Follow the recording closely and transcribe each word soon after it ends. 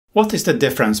What is the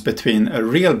difference between a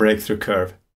real breakthrough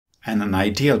curve and an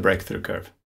ideal breakthrough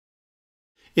curve?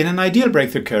 In an ideal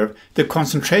breakthrough curve, the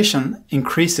concentration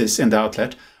increases in the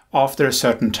outlet after a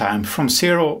certain time from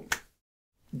zero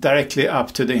directly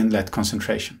up to the inlet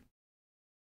concentration.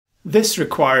 This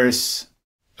requires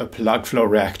a plug flow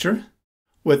reactor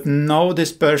with no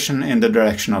dispersion in the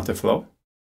direction of the flow,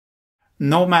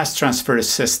 no mass transfer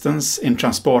resistance in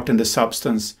transporting the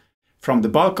substance from the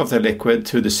bulk of the liquid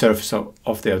to the surface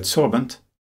of the adsorbent,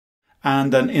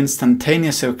 and an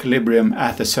instantaneous equilibrium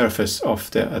at the surface of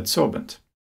the adsorbent.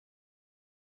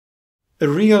 A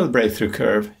real breakthrough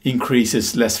curve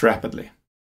increases less rapidly.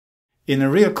 In a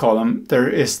real column, there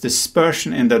is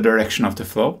dispersion in the direction of the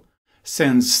flow,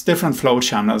 since different flow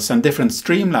channels and different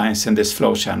streamlines in these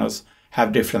flow channels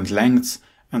have different lengths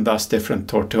and thus different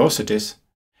tortuosities,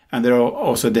 and there are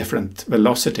also different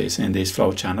velocities in these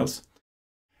flow channels.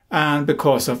 And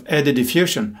because of eddy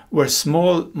diffusion, where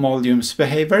small volumes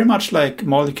behave very much like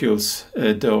molecules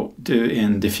do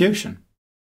in diffusion.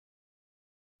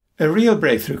 A real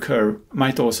breakthrough curve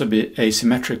might also be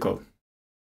asymmetrical.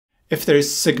 If there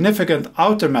is significant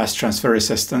outer mass transfer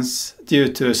resistance due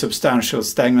to a substantial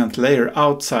stagnant layer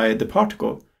outside the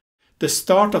particle, the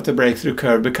start of the breakthrough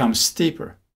curve becomes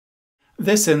steeper.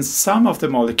 This since some of the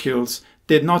molecules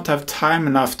did not have time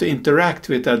enough to interact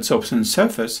with the adsorption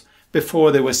surface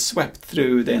before they were swept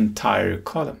through the entire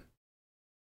column.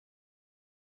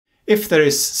 If there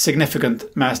is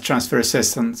significant mass transfer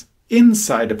resistance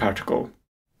inside the particle,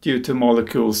 due to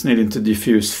molecules needing to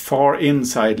diffuse far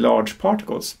inside large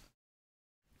particles,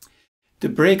 the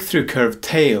breakthrough curve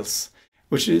tails,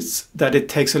 which is that it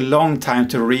takes a long time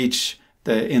to reach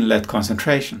the inlet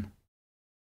concentration.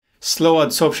 Slow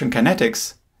adsorption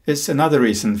kinetics is another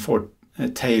reason for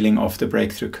tailing of the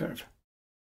breakthrough curve.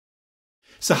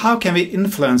 So how can we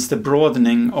influence the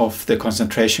broadening of the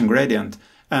concentration gradient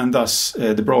and thus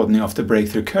the broadening of the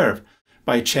breakthrough curve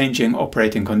by changing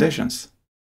operating conditions?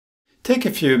 Take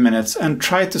a few minutes and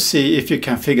try to see if you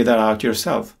can figure that out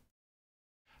yourself.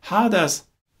 How does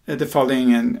the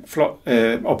following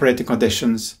operating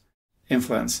conditions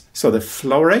influence? So the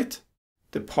flow rate,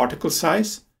 the particle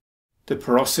size, the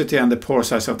porosity and the pore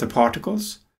size of the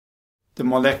particles, the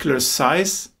molecular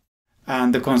size,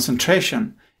 and the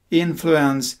concentration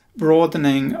influence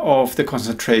broadening of the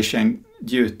concentration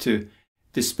due to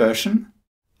dispersion,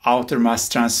 outer mass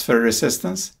transfer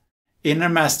resistance, inner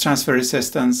mass transfer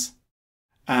resistance,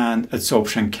 and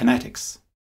adsorption kinetics.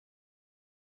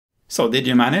 So did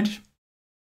you manage?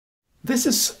 This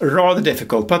is rather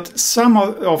difficult, but some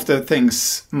of the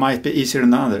things might be easier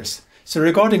than others. So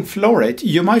regarding flow rate,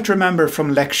 you might remember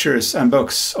from lectures and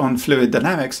books on fluid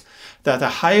dynamics that a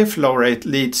higher flow rate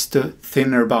leads to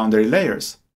thinner boundary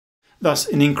layers. Thus,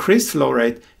 an increased flow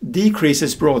rate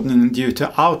decreases broadening due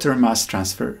to outer mass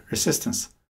transfer resistance.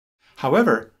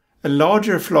 However, a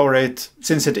larger flow rate,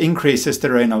 since it increases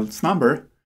the Reynolds number,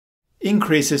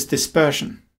 increases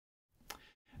dispersion.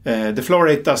 The flow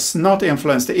rate does not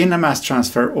influence the inner mass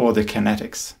transfer or the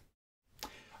kinetics.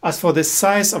 As for the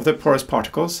size of the porous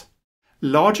particles,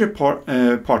 larger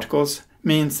particles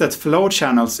means that flow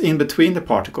channels in between the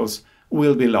particles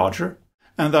will be larger,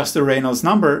 and thus the Reynolds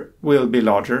number will be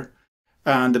larger,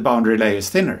 and the boundary layer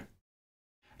is thinner.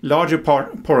 Larger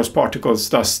porous particles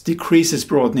thus decreases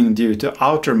broadening due to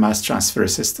outer mass transfer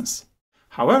resistance.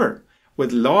 However,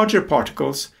 with larger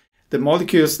particles, the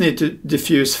molecules need to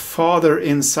diffuse farther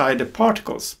inside the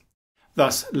particles.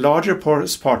 Thus, larger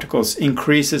porous particles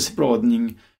increases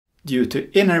broadening due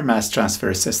to inner mass transfer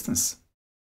resistance.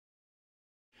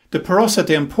 The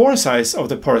porosity and pore size of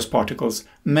the porous particles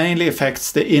mainly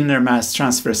affects the inner mass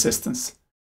transfer resistance.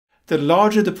 The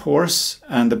larger the pores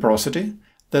and the porosity,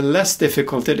 the less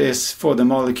difficult it is for the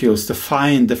molecules to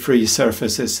find the free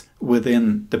surfaces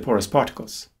within the porous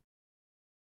particles.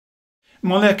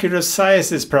 Molecular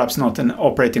size is perhaps not an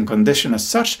operating condition as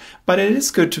such, but it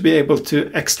is good to be able to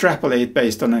extrapolate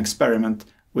based on an experiment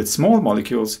with small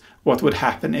molecules what would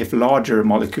happen if larger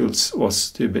molecules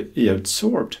was to be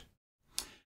adsorbed.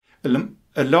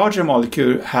 A larger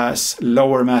molecule has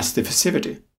lower mass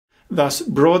diffusivity. Thus,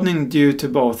 broadening due to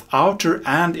both outer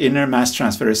and inner mass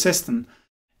transfer resistance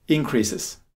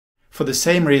increases. For the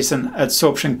same reason,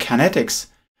 adsorption kinetics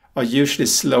are usually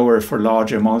slower for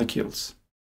larger molecules.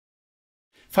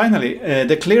 Finally,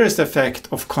 the clearest effect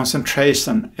of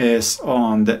concentration is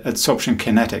on the adsorption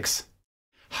kinetics.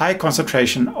 High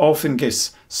concentration often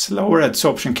gives slower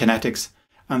adsorption kinetics,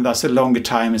 and thus a longer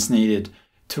time is needed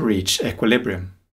to reach equilibrium.